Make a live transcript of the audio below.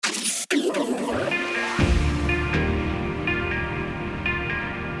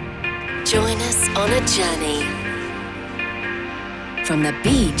Join us on a journey from the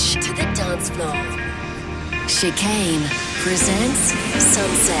beach to the dance floor. Chicane presents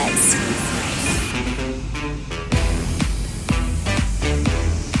Sunsets.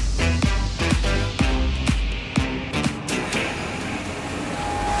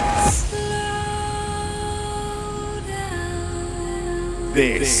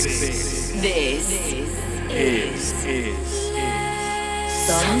 This is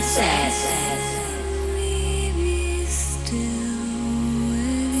Sunset.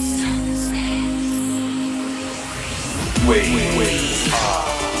 We are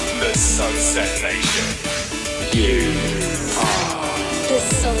the Sunset Nation. You are The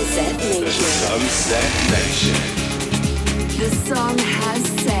Sunset the Nation. Sunset Nation. The sun has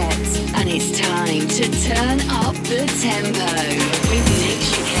set, and it's time to turn up the tempo with Nick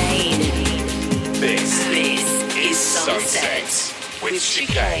Chicane. This is Sunset with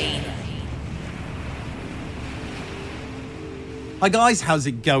Chicane. Hi guys, how's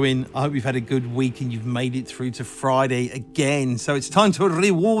it going? I hope you've had a good week and you've made it through to Friday again. So it's time to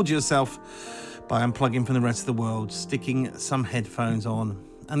reward yourself by unplugging from the rest of the world, sticking some headphones on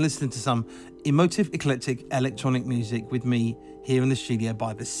and listening to some emotive, eclectic electronic music with me here in the studio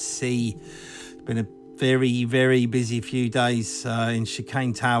by the sea. It's been a very, very busy few days in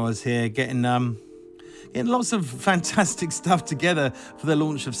Chicane Towers here, getting lots of fantastic stuff together for the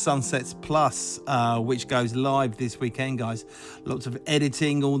launch of Sunsets Plus, which goes live this weekend, guys. Lots of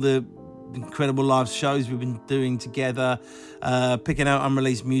editing, all the incredible live shows we've been doing together, picking out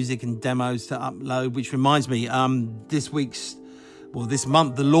unreleased music and demos to upload, which reminds me, this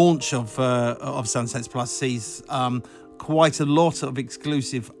month, the launch of Sunsets Plus sees quite a lot of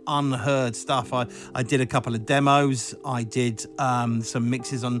exclusive unheard stuff. I did a couple of demos. I did some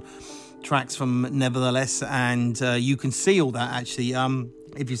mixes on tracks from Nevertheless, and you can see all that actually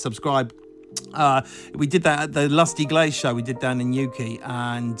if you subscribe. We did that at the Lusty Glaze show we did down in Newquay,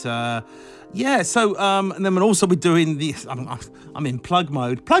 and and then also we're doing the I'm in plug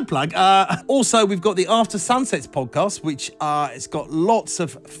mode. Plug. Also, we've got the After Sunsets podcast, which it's got lots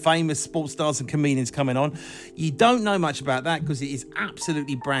of famous sports stars and comedians coming on. You don't know much about that because it is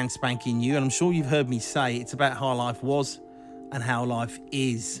absolutely brand spanking new, and I'm sure you've heard me say it's about how life was and how life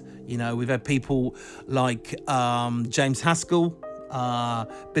is. You know, we've had people like James Haskell,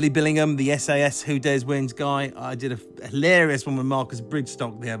 Billingham, the SAS Who Dares Wins guy. I did a hilarious one with Marcus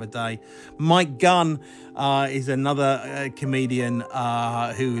Brigstocke the other day. Mike Gunn is another comedian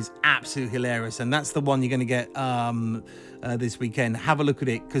who is absolutely hilarious, and that's the one you're going to get this weekend. Have a look at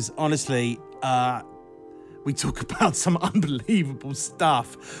it, because honestly, we talk about some unbelievable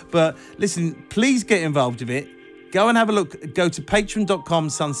stuff. But listen, please get involved with it. Go and have a look. Go to patreon.com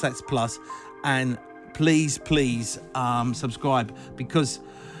Sunsets Plus, and please subscribe, because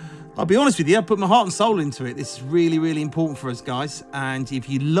I'll be honest with you, I put my heart and soul into it. This is really, really important for us, guys. And if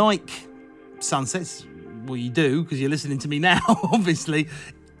you like Sunsets, well, you do, because you're listening to me now, obviously.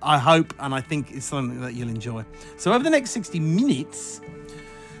 I hope and I think it's something that you'll enjoy. So over the next 60 minutes,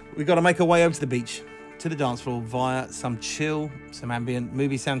 we've got to make our way over to the beach, to the dance floor, via some chill, some ambient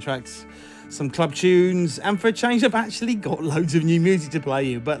movie soundtracks, some club tunes, and for a change I've actually got loads of new music to play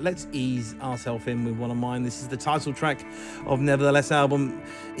you. But let's ease ourselves in with one of mine. This is the title track of Nevertheless album,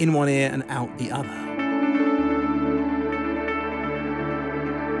 In One Ear and Out the Other.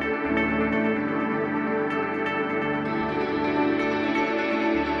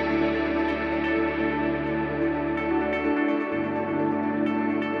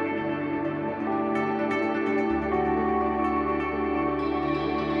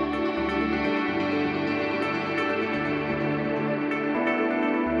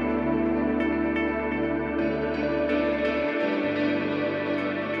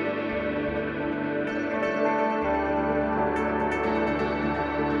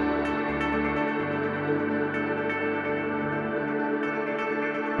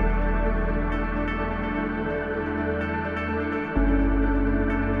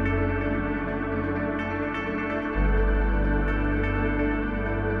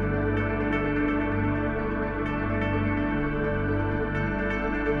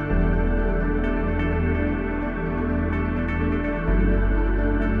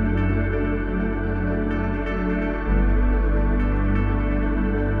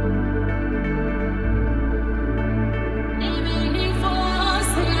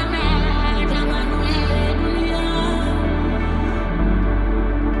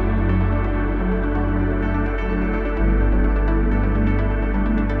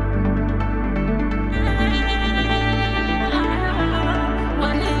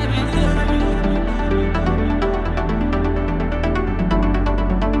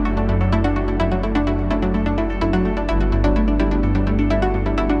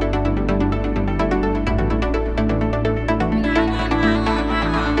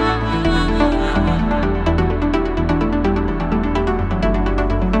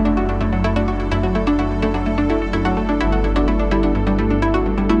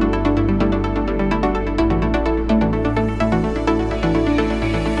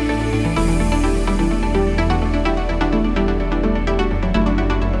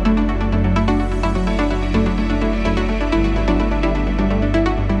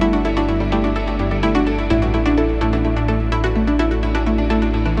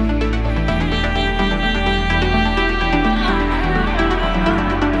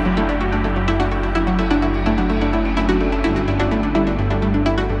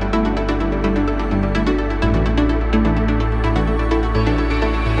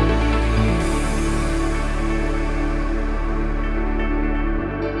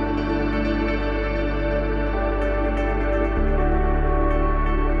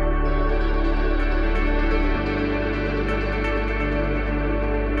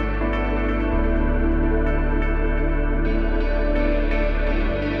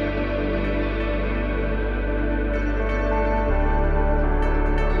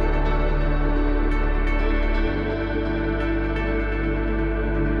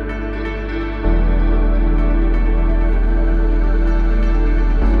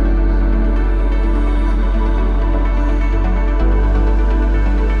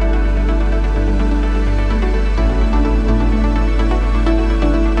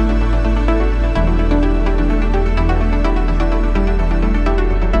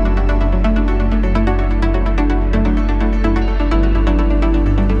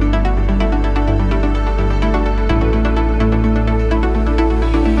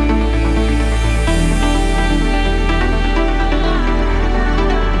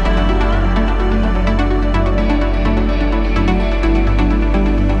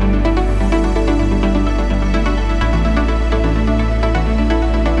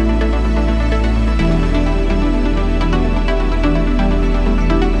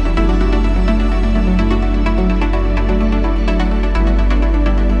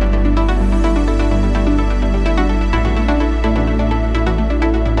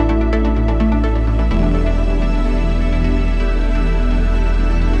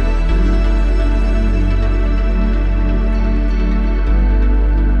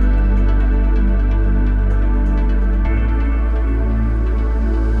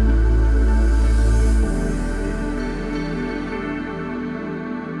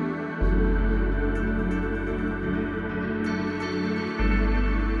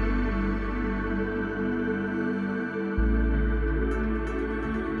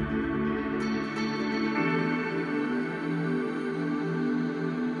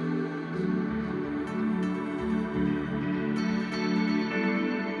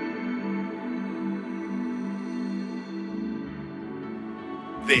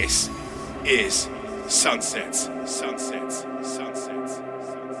 This is Sunsets, Sunsets, Sunsets.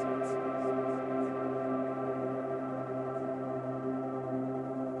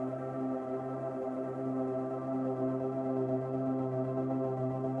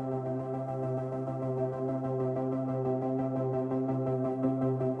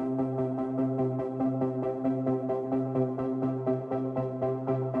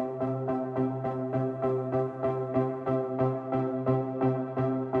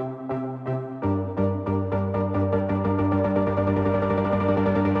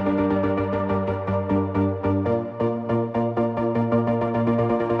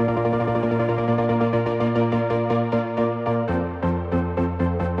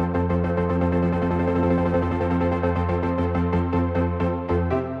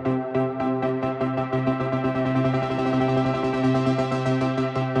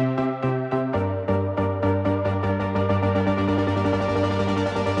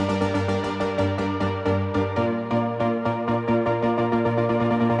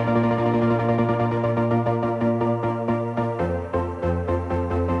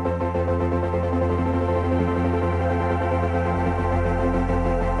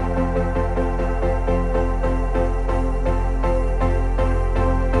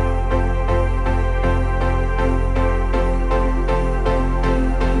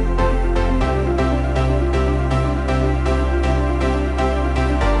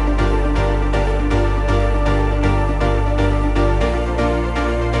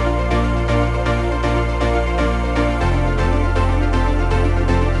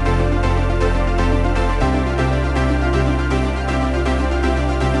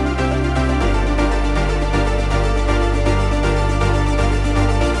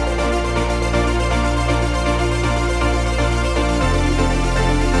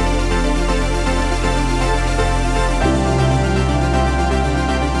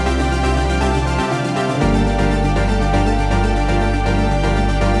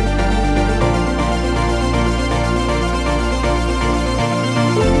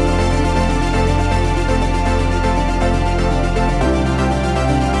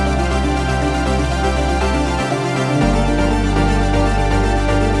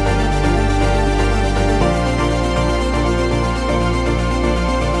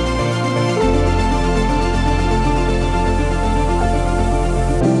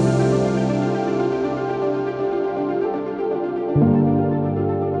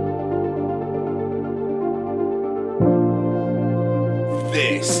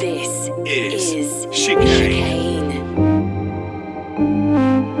 This is Chicane.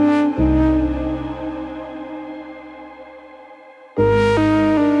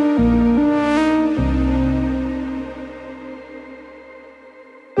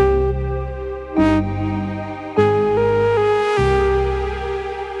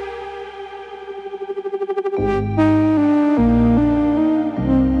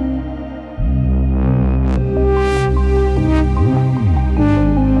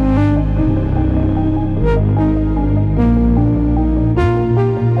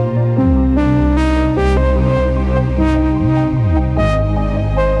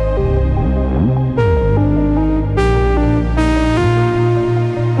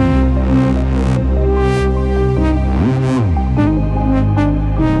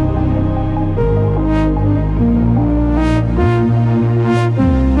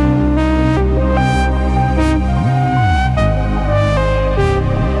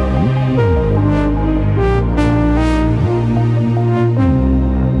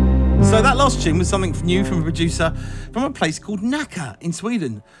 Tune was something new from a producer from a place called Nacka in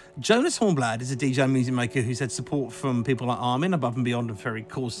Sweden. Jonas Hornblad is a DJ and music maker who's had support from people like Armin, Above and Beyond, and Ferry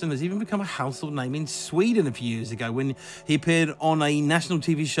Corsten. Has even become a household name in Sweden a few years ago when he appeared on a national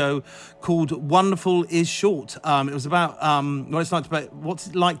TV show called Wonderful is Short. It was about what's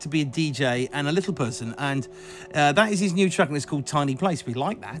it like to be a DJ and a little person, and that is his new track, and it's called Tiny Place. We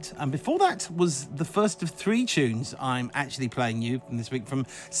like that. And before that was the first of 3 tunes I'm actually playing you from this week from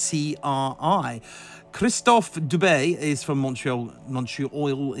CRI. Christophe Dubé is from Montreal.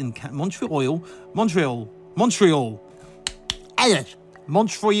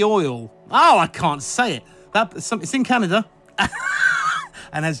 Oh, I can't say it. It's in Canada.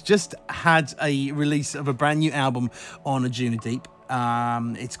 And has just had a release of a brand new album on Ajuna Deep.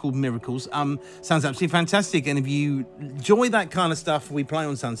 It's called Miracles. Sounds absolutely fantastic. And if you enjoy that kind of stuff we play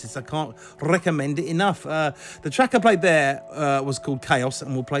on Sunsets, I can't recommend it enough. The track I played there was called Chaos,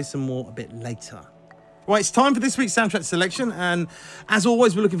 and we'll play some more a bit later. Well, it's time for this week's soundtrack selection, and as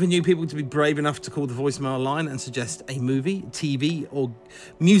always, we're looking for new people to be brave enough to call the voicemail line and suggest a movie, TV, or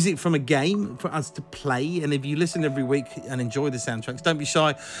music from a game for us to play. And if you listen every week and enjoy the soundtracks, don't be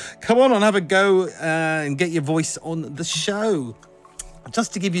shy. Come on and have a go and get your voice on the show.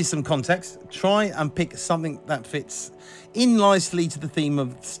 Just to give you some context, try and pick something that fits in nicely to the theme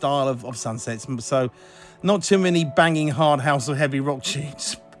of the style of Sunsets. So not too many banging hard house or heavy rock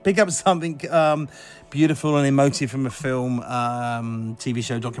tunes. Pick up something beautiful and emotive from a film, TV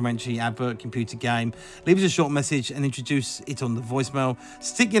show, documentary, advert, computer game. Leave us a short message and introduce it on the voicemail.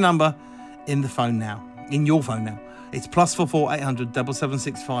 Stick your number in your phone now. It's +44 800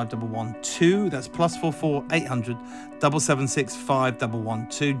 776 5112. That's +44 800 776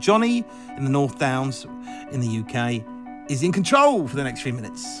 5112. Jonny in the North Downs in the UK is in control for the next 3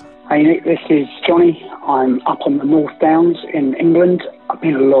 minutes. Hey Nick, this is Jonny. I'm up on the North Downs in England. I've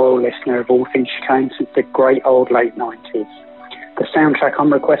been a loyal listener of all things Chicane since the great old late 90s. The soundtrack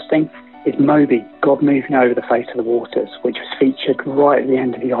I'm requesting is Moby, God Moving Over the Face of the Waters, which was featured right at the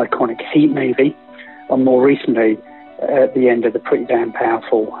end of the iconic Heat movie, and more recently at the end of the pretty damn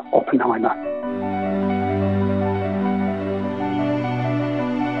powerful Oppenheimer.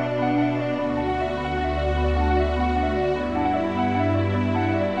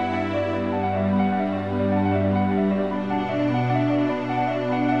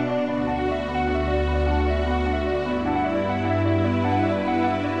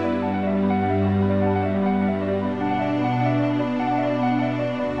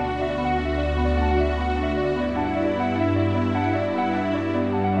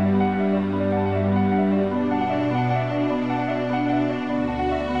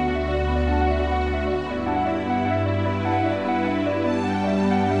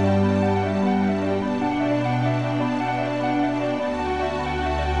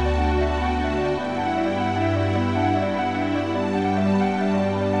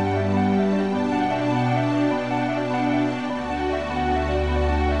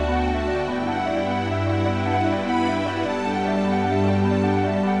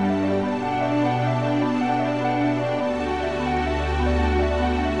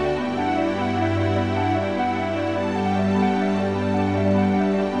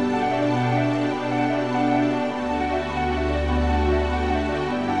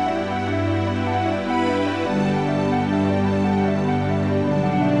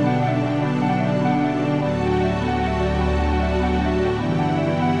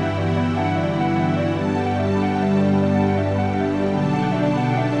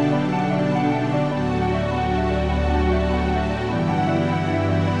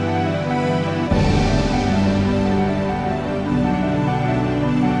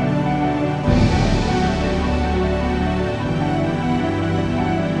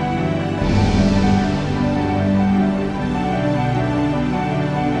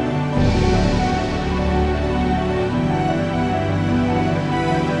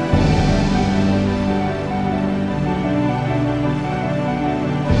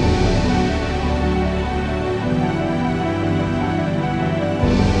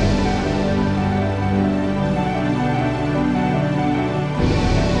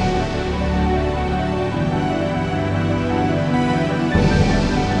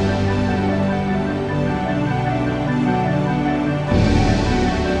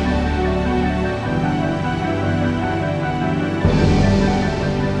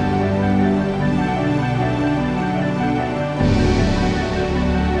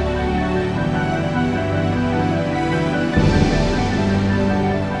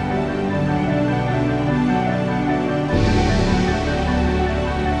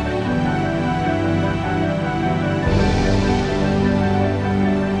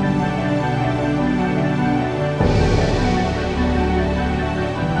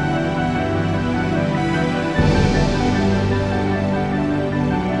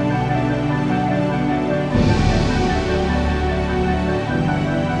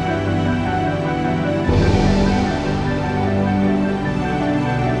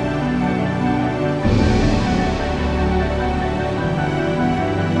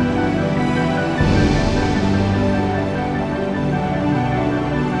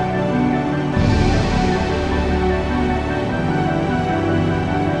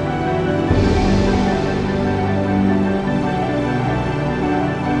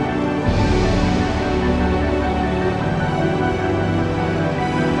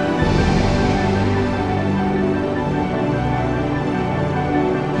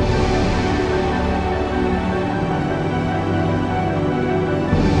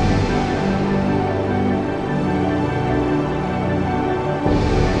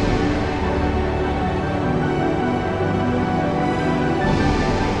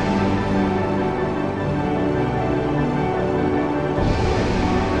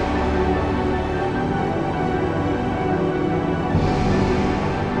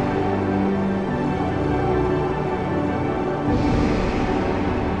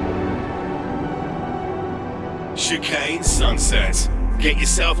 Chicane Sunset. Get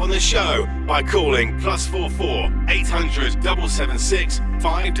yourself on the show by calling +44 800 776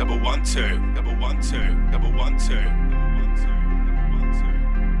 5112 112 112.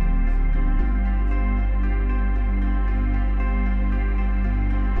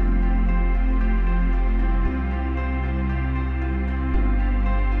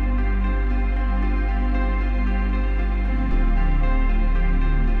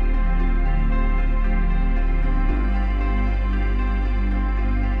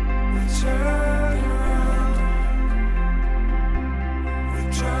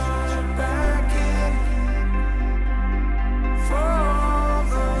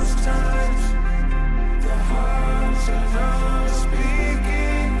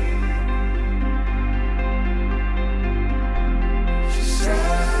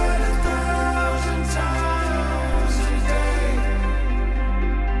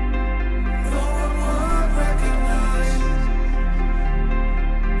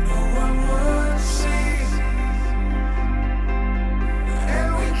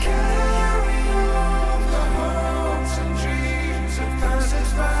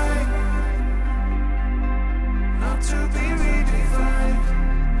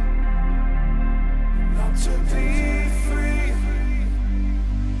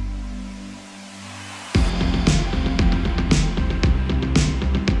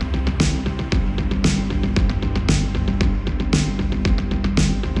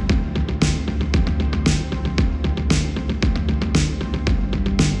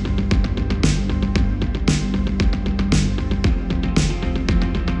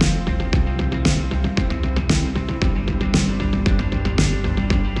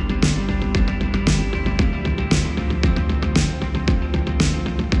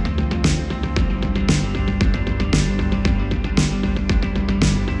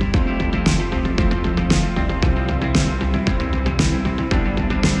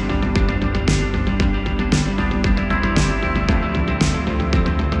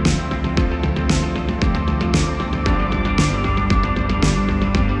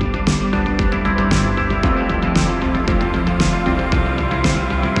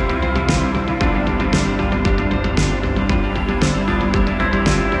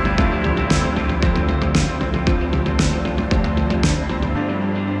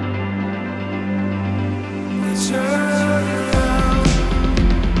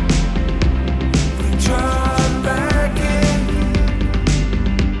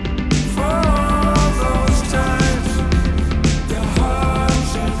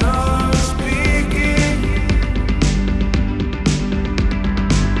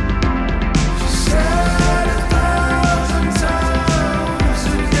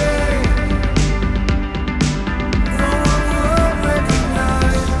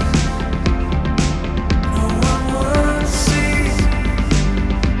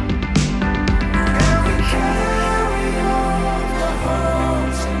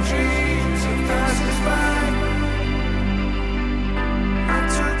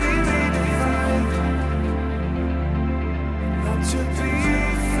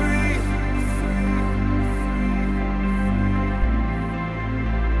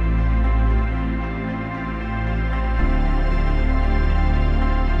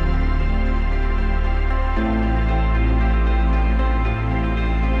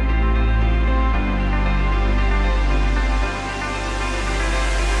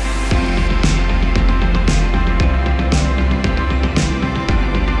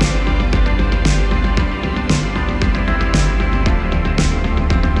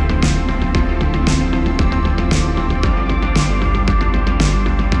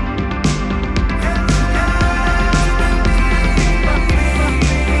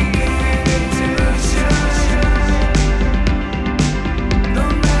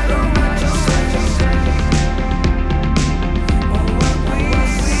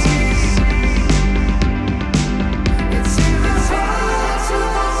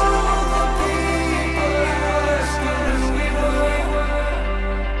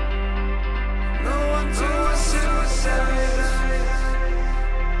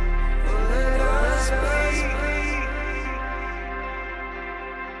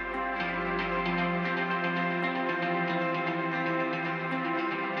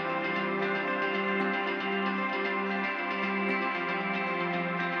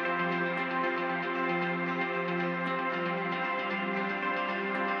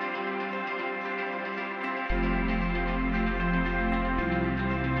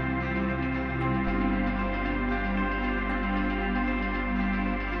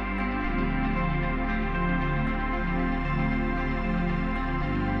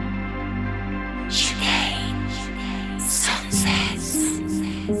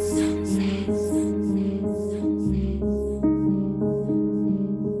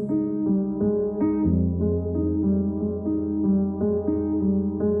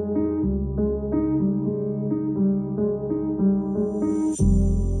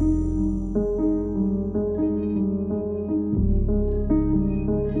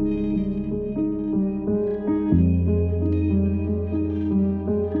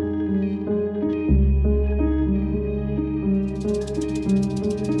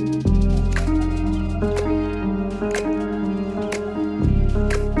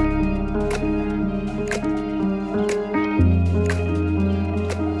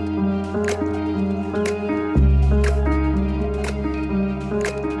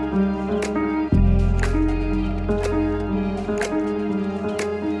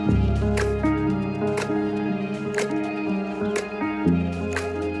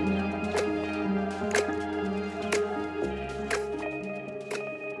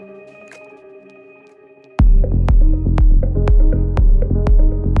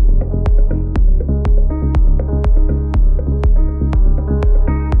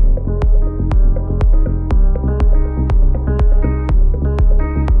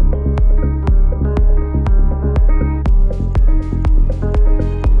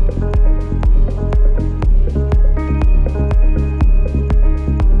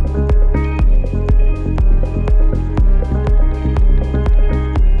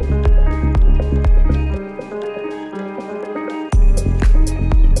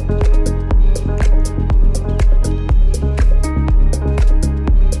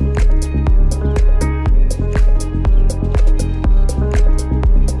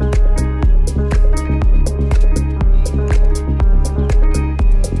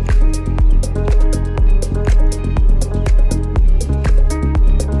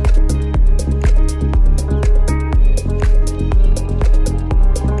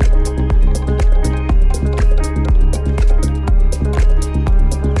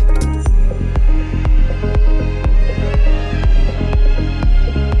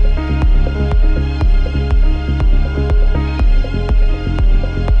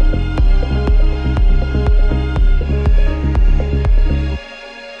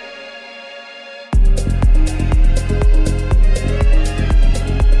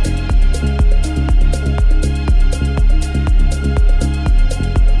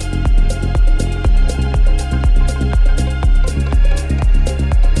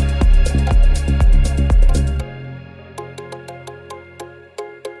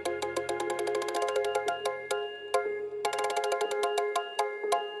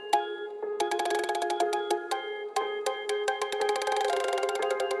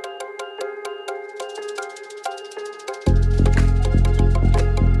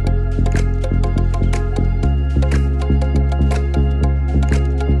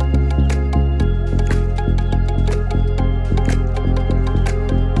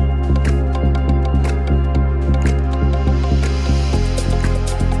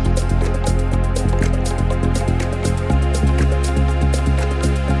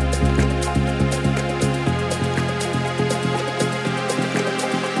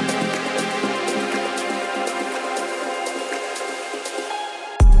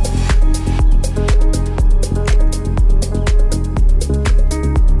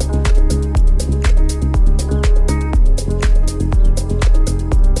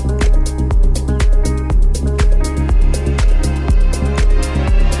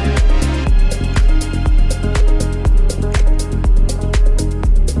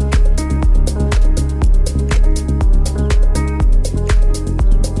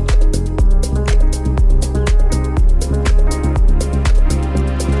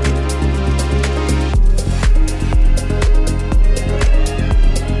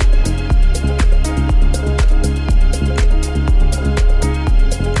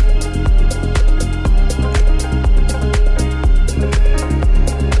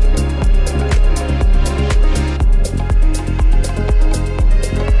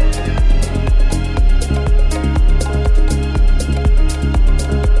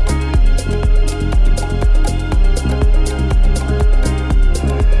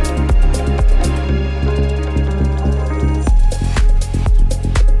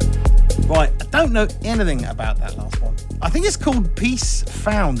 anything about that last one. I think it's called Peace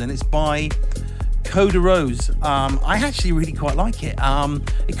Found, and it's by Coderose. I actually really quite like it.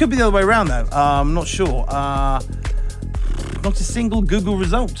 It could be the other way around though. I'm not sure. Not a single Google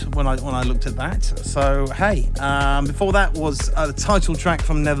result when I looked at that. So hey, before that was the title track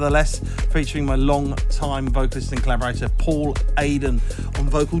from Nevertheless, featuring my long-time vocalist and collaborator Paul Aiden on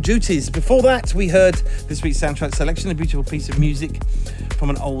vocal duties. Before that, we heard this week's soundtrack selection, a beautiful piece of music from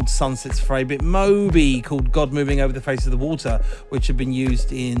an old Sunsets favourite, Moby, called "God Moving Over the Face of the Water," which had been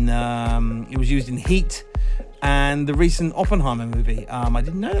used in it was used in Heat and the recent Oppenheimer movie. I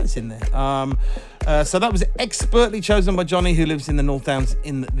didn't know that's in there. So that was expertly chosen by Jonny, who lives in the North Downs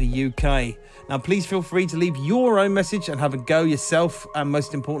in the UK. Now, please feel free to leave your own message and have a go yourself. And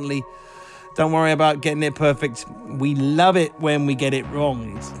most importantly, don't worry about getting it perfect. We love it when we get it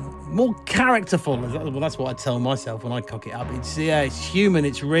wrong. It's more characterful. Well, that's what I tell myself when I cock it up. It's human,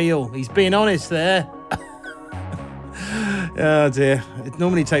 it's real. He's being honest there. Oh dear. It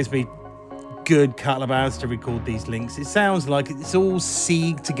normally takes me good couple of hours to record these links. It sounds like it's all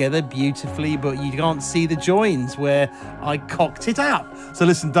segged together beautifully, but you can't see the joins where I cocked it up. So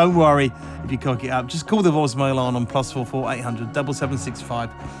listen, don't worry if you cock it up. Just call the voicemail on +44 800 7765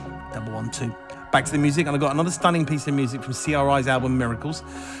 112. Back to the music, and I've got another stunning piece of music from CRI's album Miracles.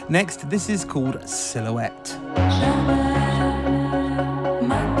 Next, this is called Silhouette.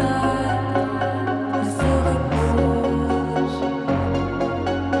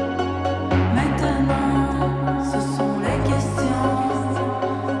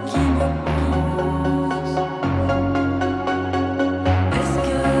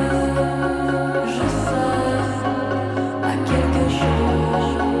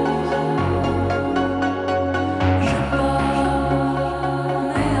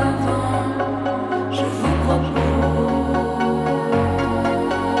 Je vous propose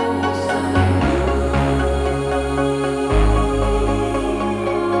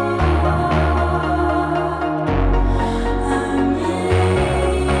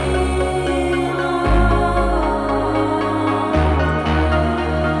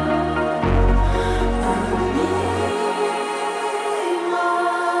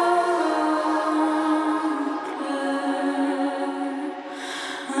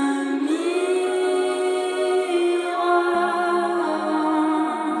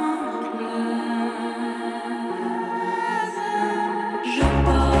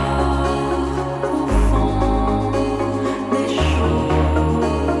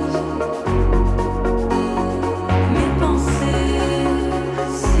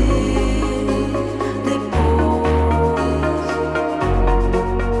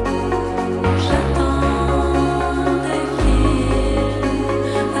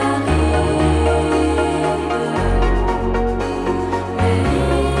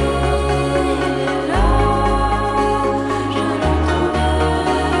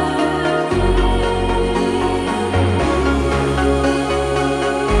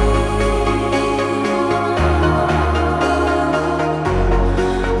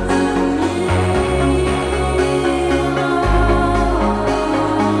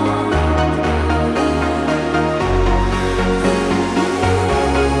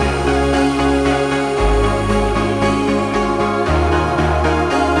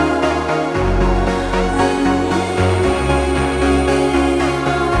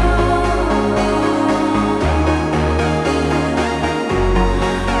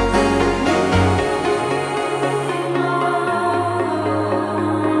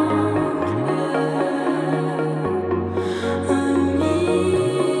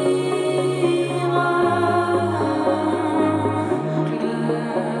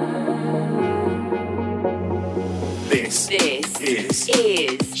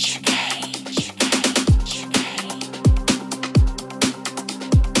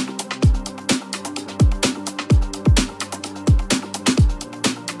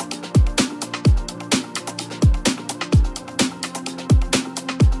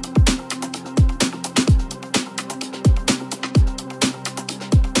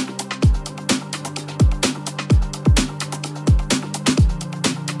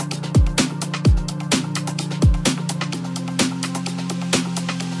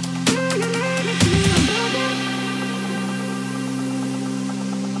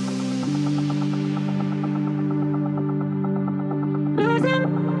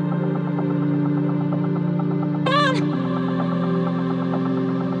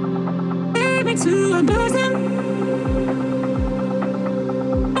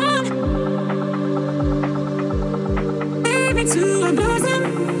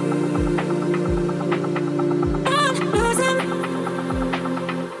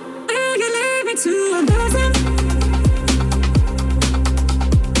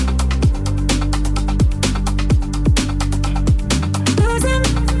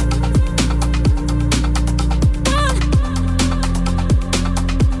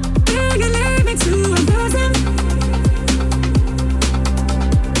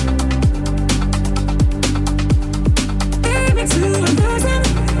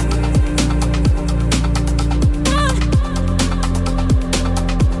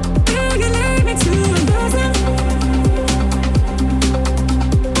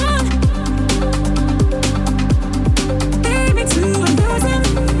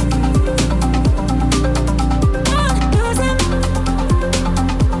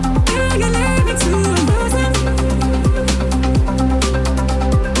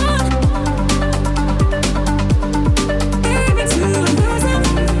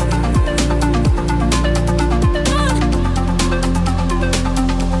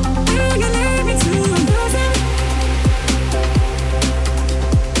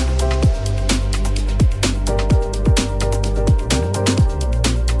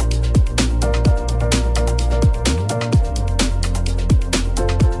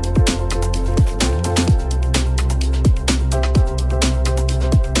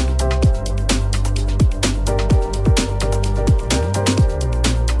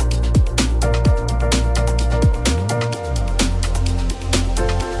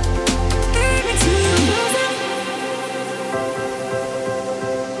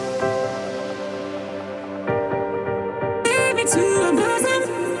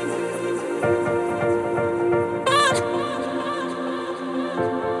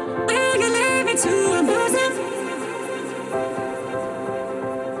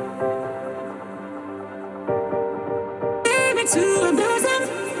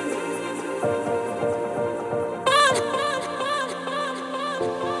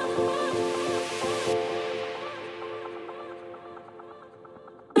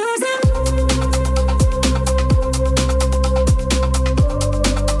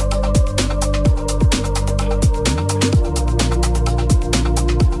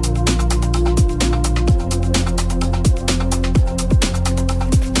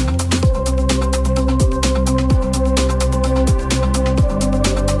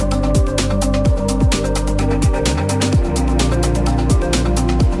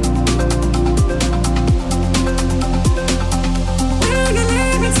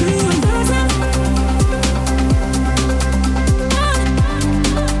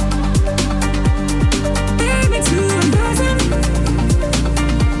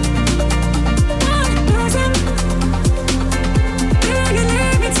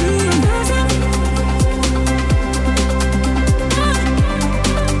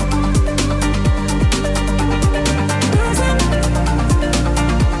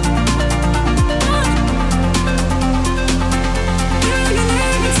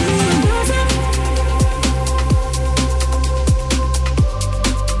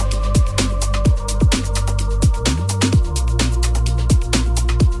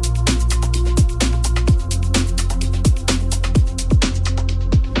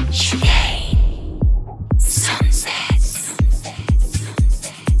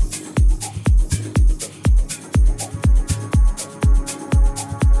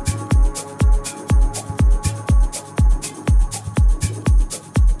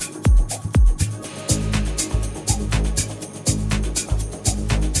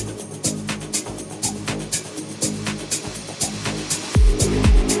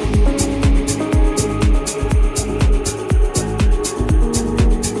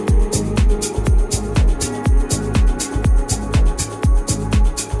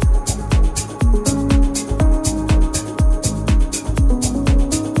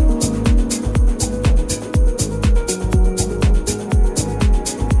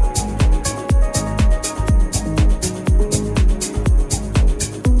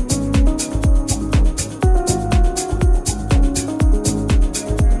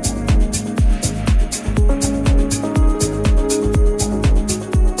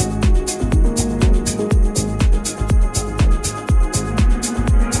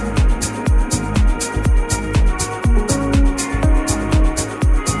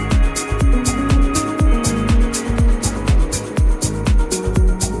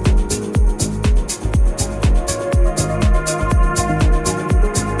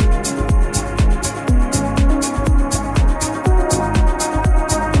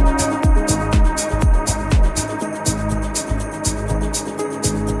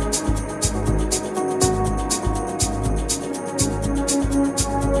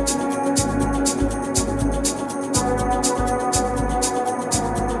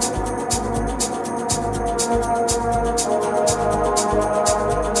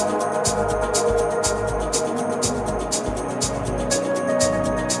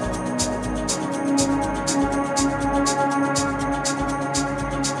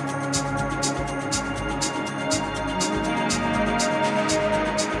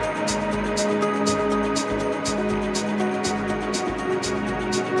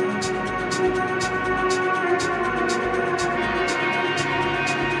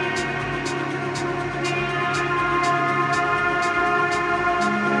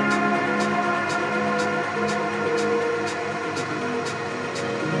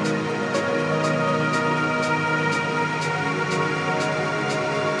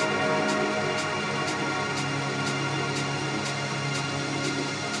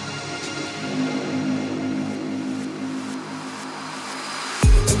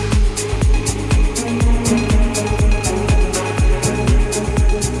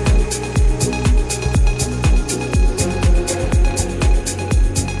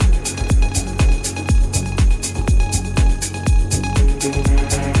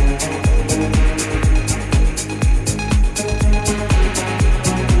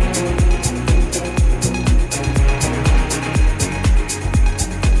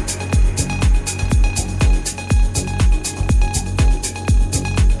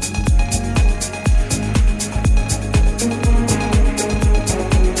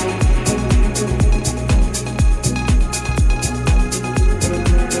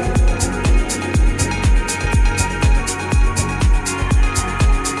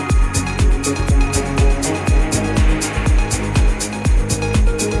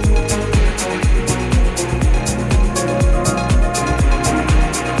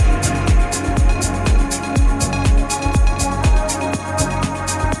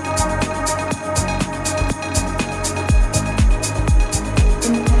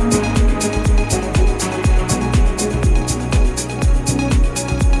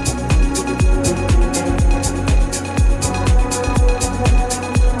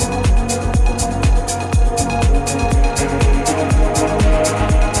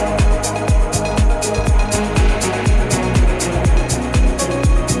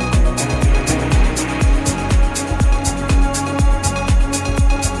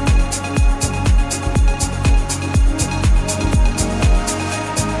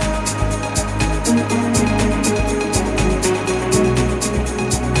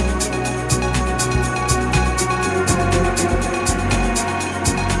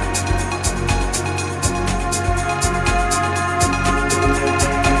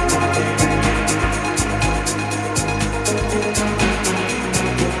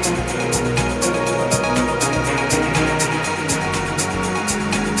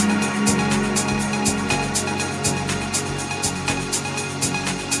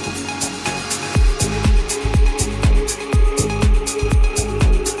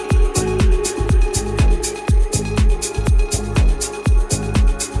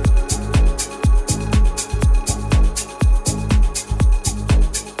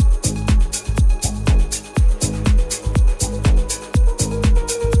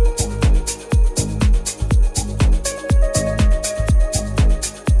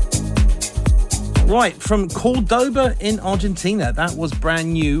Right, from Cordoba in Argentina. That was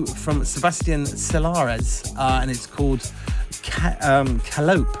brand new from Sebastian Sellares, and it's called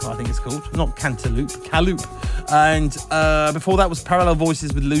Caliope, I think it's called. Not Cantaloupe, Caliope. And before that was Parallel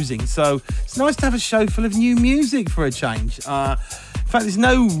Voices with Losing. So it's nice to have a show full of new music for a change. In fact, there's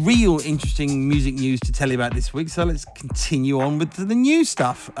no real interesting music news to tell you about this week, so let's continue on with the new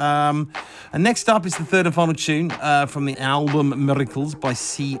stuff. And next up is the third and final tune from the album Miracles by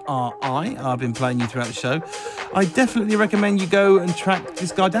CRI. I've been playing you throughout the show. I definitely recommend you go and track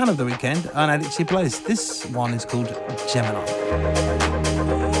this guy down over the weekend and add it to your playlist. This one is called Gemini.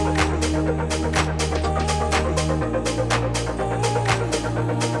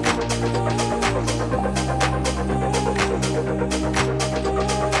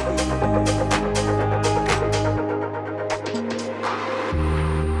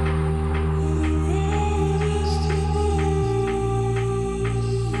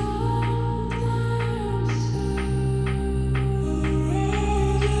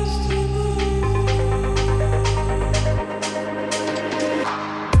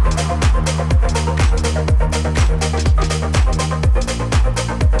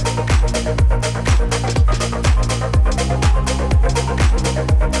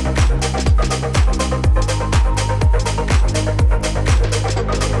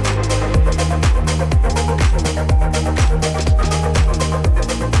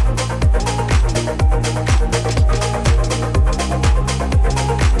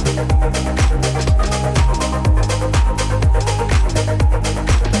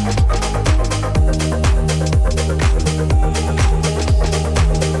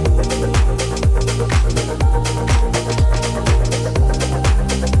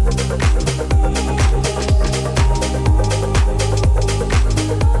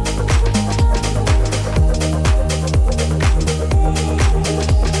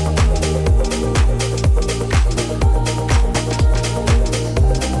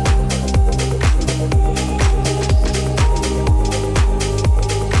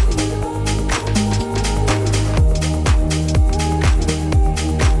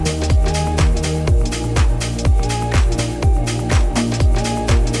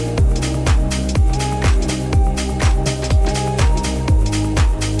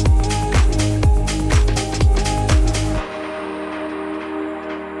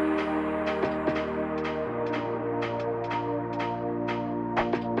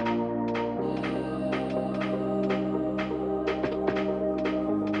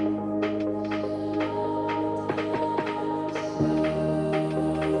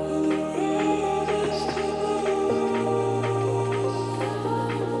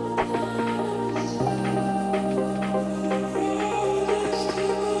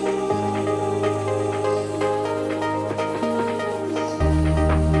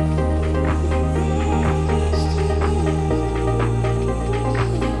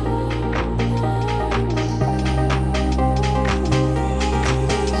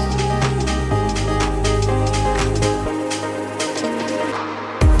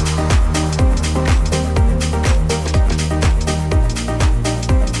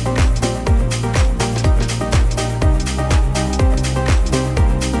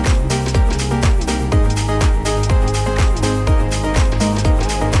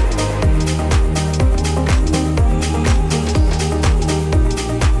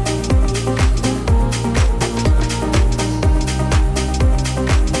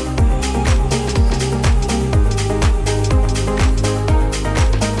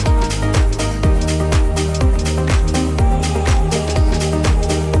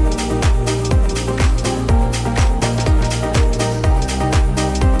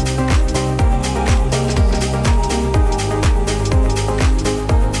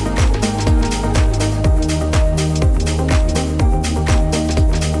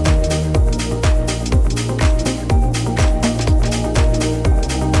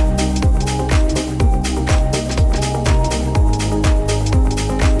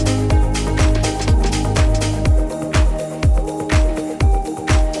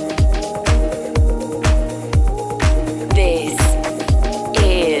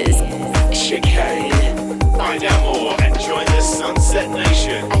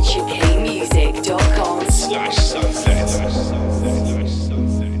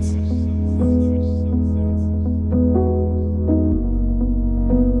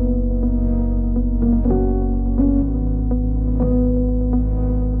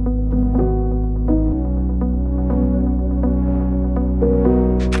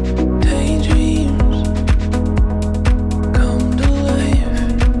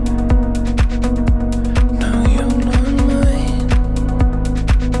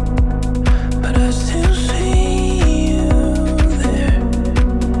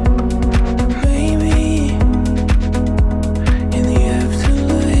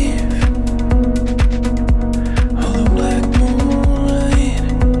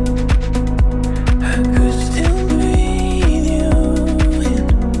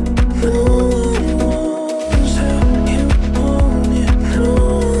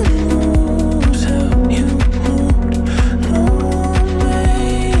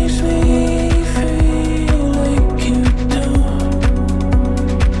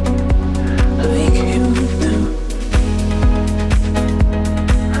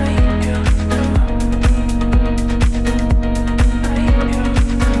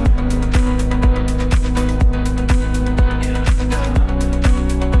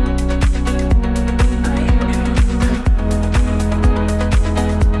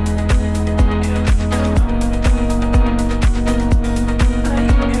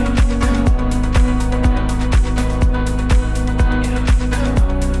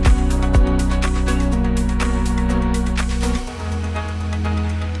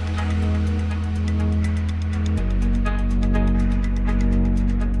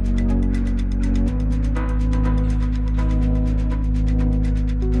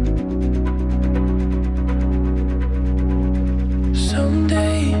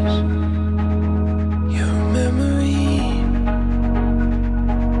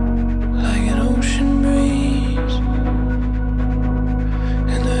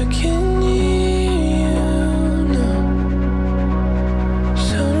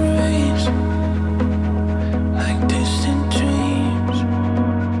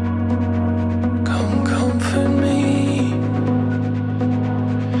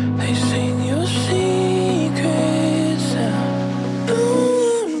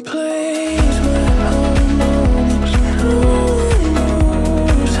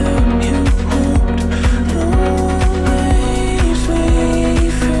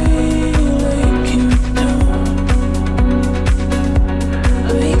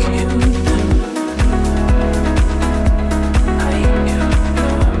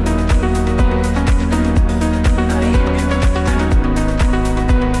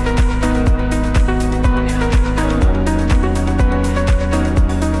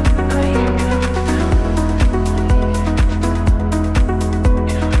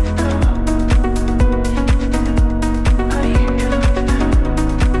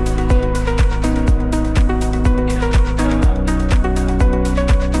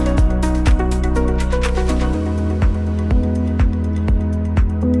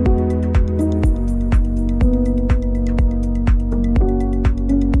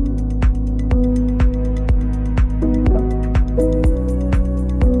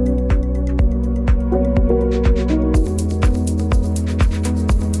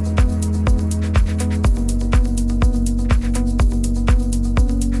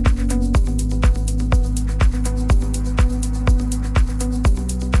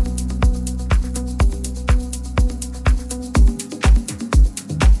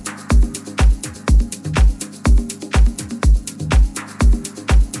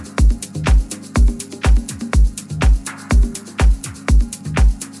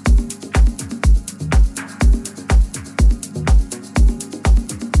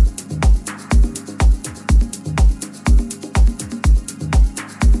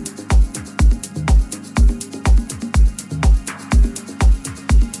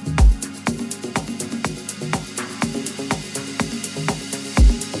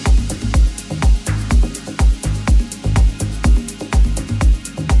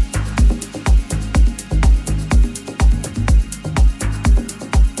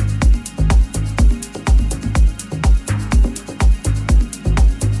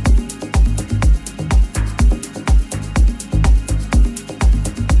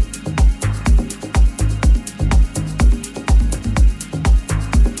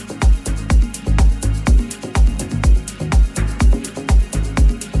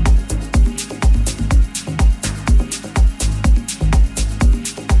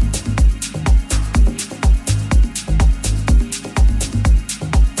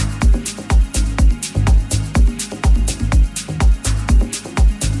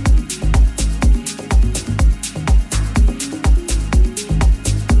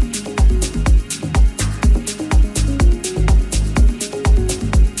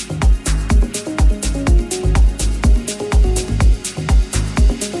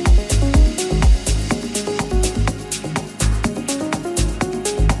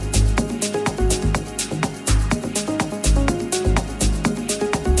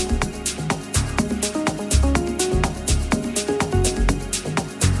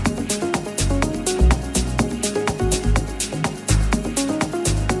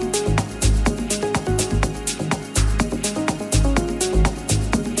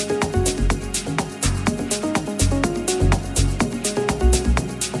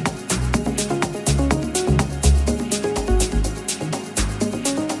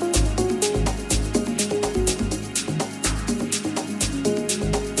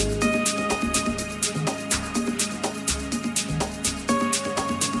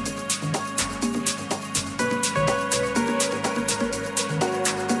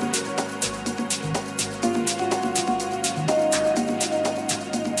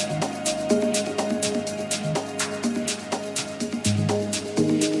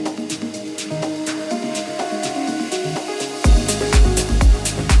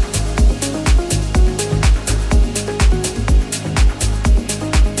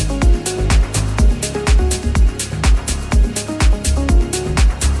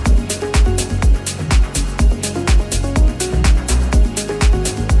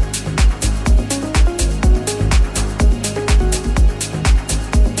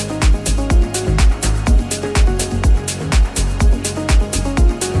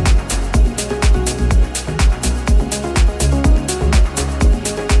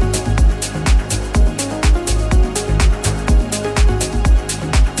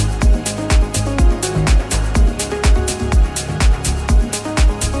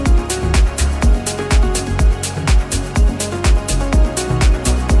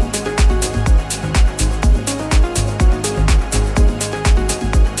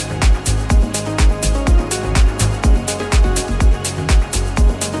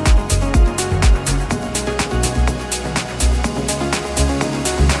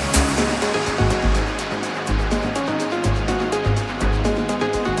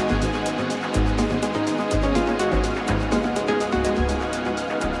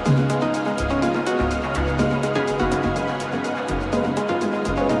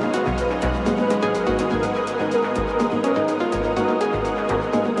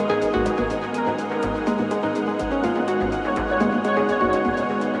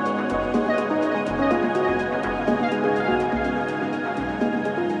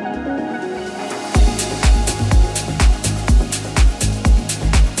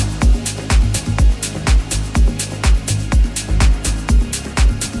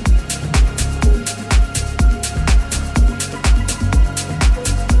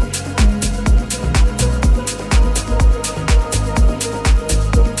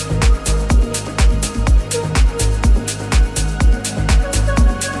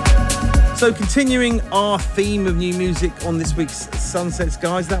 So continuing our theme of new music on this week's Sunsets,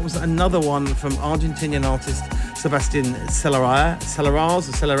 guys, that was another one from Argentinian artist Sebastian Sellares.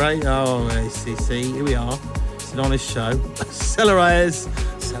 Oh, see, here we are. It's an honest show. Sellares.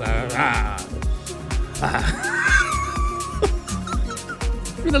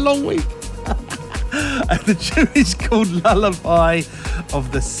 It's been a long week. The tune is called Lullaby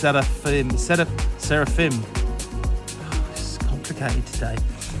of the Seraphim. Seraphim. It's complicated today.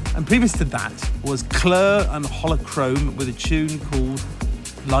 And previous to that was Klur Holochrome with a tune called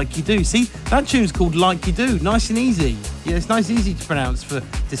Like You Do. See, that tune's called Like You Do. Nice and easy. Yeah, it's nice and easy to pronounce for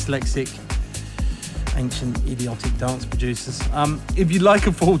dyslexic, ancient, idiotic dance producers. If you like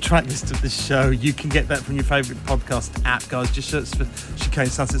a full track list of this show, you can get that from your favourite podcast app, guys. Just search for Chicane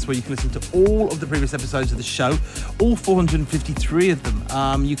Sunsets, where you can listen to all of the previous episodes of the show, all 453 of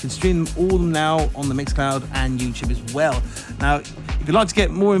them. You can stream them all now on the Mixcloud and YouTube as well. Now, if you'd like to get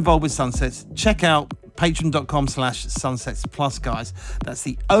more involved with Sunsets, check out patreon.com/Sunsets Plus, guys. That's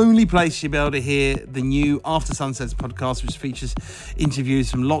the only place you'll be able to hear the new After Sunsets podcast, which features interviews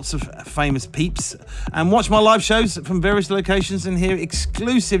from lots of famous peeps, and watch my live shows from various locations and hear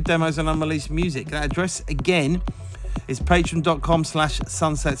exclusive demos and unreleased music. That address again is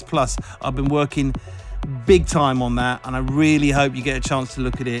patreon.com/Sunsets Plus. I've been working big time on that, and I really hope you get a chance to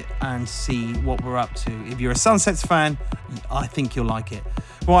look at it and see what we're up to. If you're a Sunsets fan, I think you'll like it.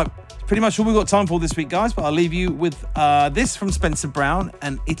 Right, pretty much all we've got time for this week, guys, but I'll leave you with this from Spencer Brown,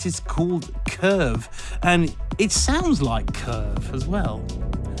 and it is called Curve, and it sounds like curve as well.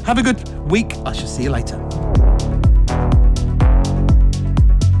 Have a good week. I shall see you later.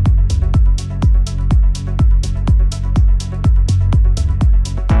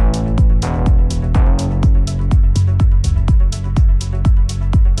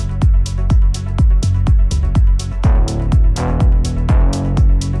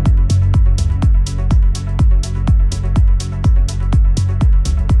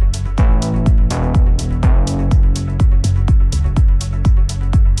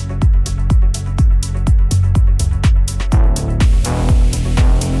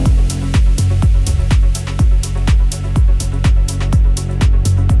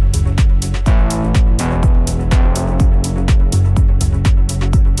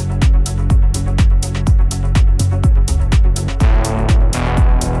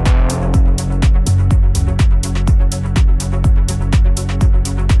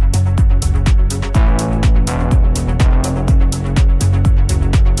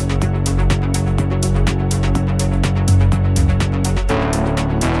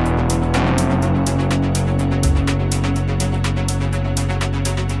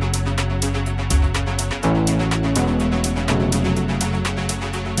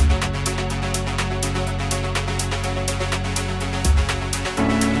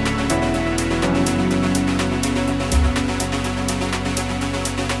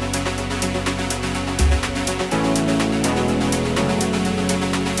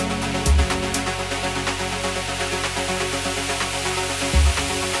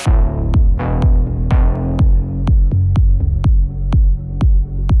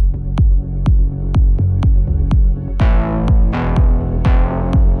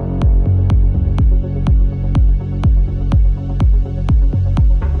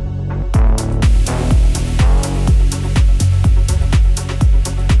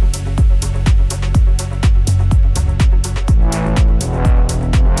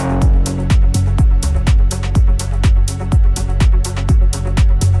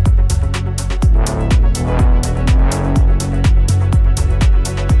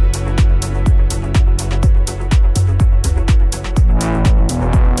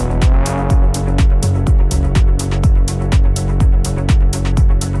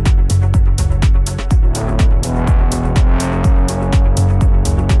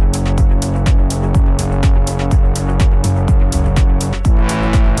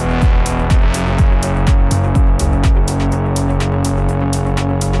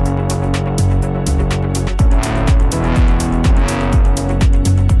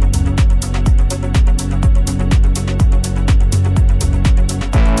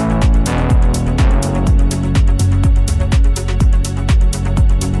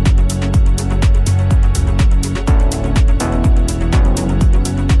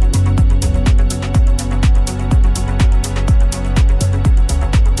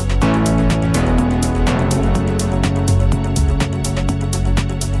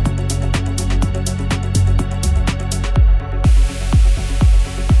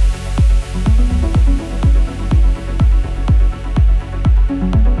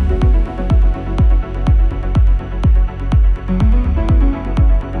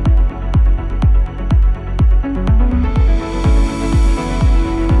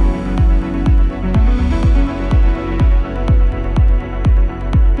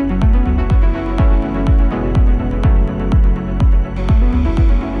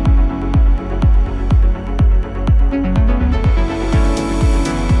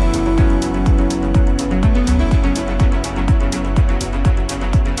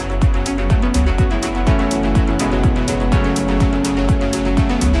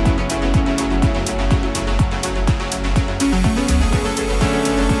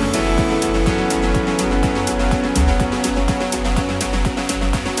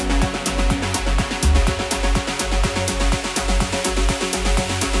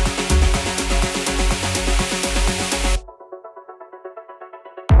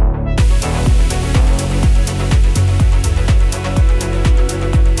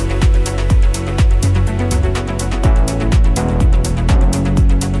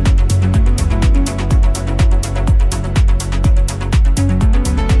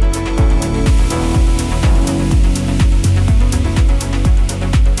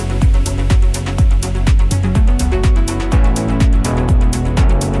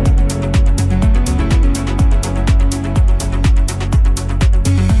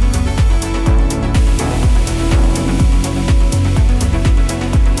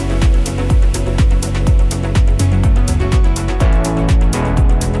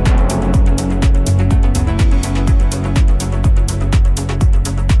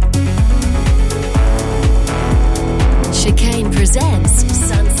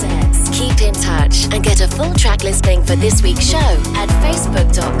 full track listing for this week's show at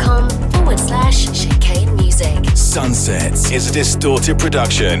facebook.com/Chicane Music. Sunsets is a Distorted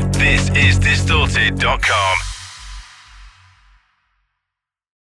production. This is Distorted.com.